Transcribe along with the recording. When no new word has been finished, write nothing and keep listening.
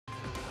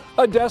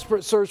A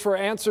desperate search for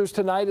answers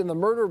tonight in the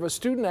murder of a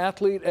student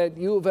athlete at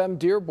U of M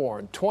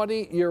Dearborn.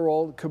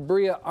 20-year-old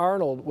Cabria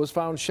Arnold was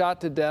found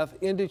shot to death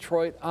in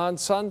Detroit on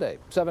Sunday.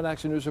 7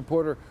 Action News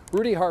reporter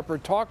Rudy Harper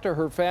talked to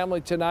her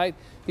family tonight.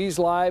 He's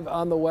live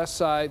on the west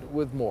side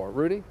with more.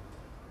 Rudy?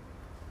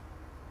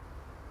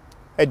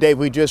 Hey Dave,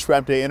 we just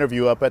wrapped an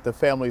interview up at the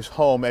family's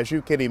home. As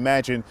you can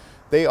imagine,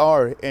 they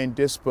are in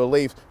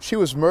disbelief. She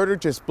was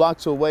murdered just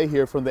blocks away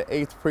here from the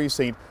 8th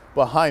precinct.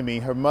 Behind me,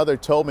 her mother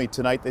told me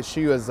tonight that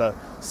she was a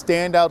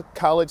standout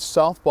college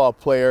softball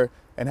player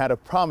and had a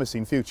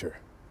promising future.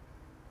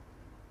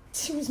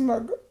 She was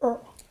my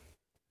girl.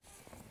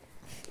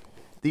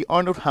 The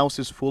Arnold house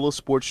is full of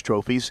sports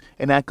trophies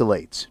and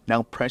accolades,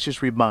 now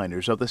precious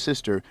reminders of the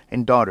sister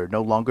and daughter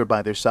no longer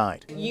by their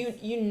side.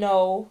 You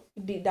know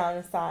deep down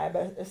inside,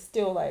 but it's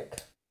still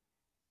like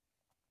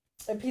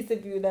a piece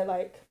of you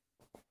that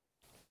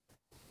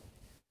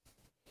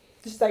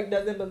just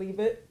doesn't believe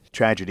it.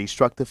 Tragedy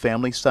struck the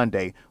family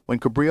Sunday when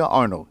Cabria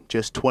Arnold,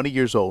 just 20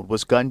 years old,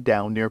 was gunned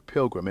down near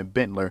Pilgrim in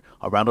Bentler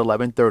around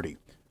 11:30.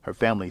 Her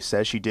family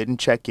says she didn't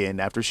check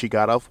in after she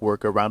got off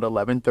work around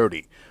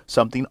 11:30,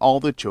 something all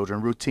the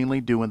children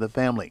routinely do in the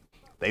family.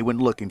 They went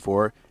looking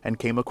for her and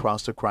came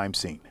across the crime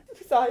scene.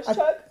 You saw his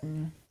truck?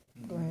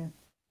 Go ahead.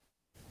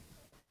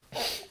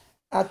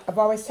 I've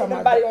always told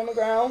my body on the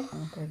ground.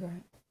 Okay, go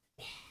ahead.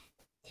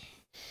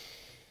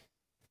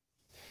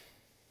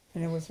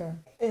 And it was her.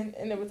 And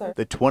it was her.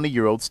 The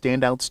 20-year-old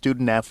standout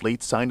student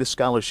athlete signed a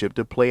scholarship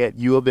to play at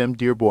U of M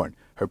Dearborn.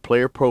 Her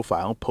player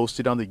profile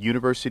posted on the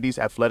university's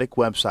athletic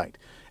website.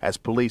 As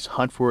police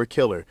hunt for a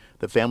killer,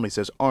 the family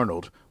says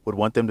Arnold would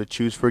want them to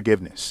choose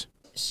forgiveness.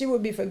 She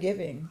would be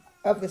forgiving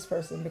of this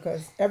person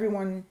because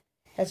everyone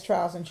has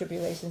trials and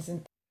tribulations.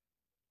 And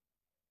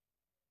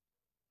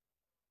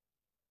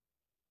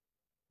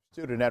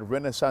Student at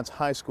Renaissance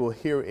High School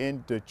here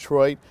in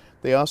Detroit.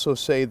 They also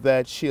say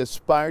that she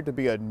aspired to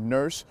be a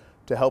nurse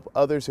to help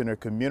others in her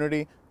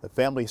community. The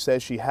family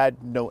says she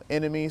had no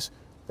enemies.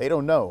 They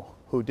don't know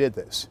who did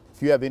this.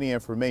 If you have any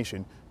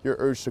information, you're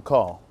urged to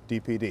call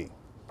DPD.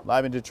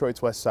 Live in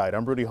Detroit's West Side,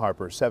 I'm Rudy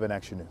Harper, 7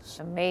 Action News.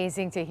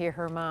 Amazing to hear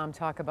her mom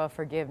talk about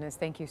forgiveness.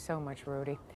 Thank you so much, Rudy.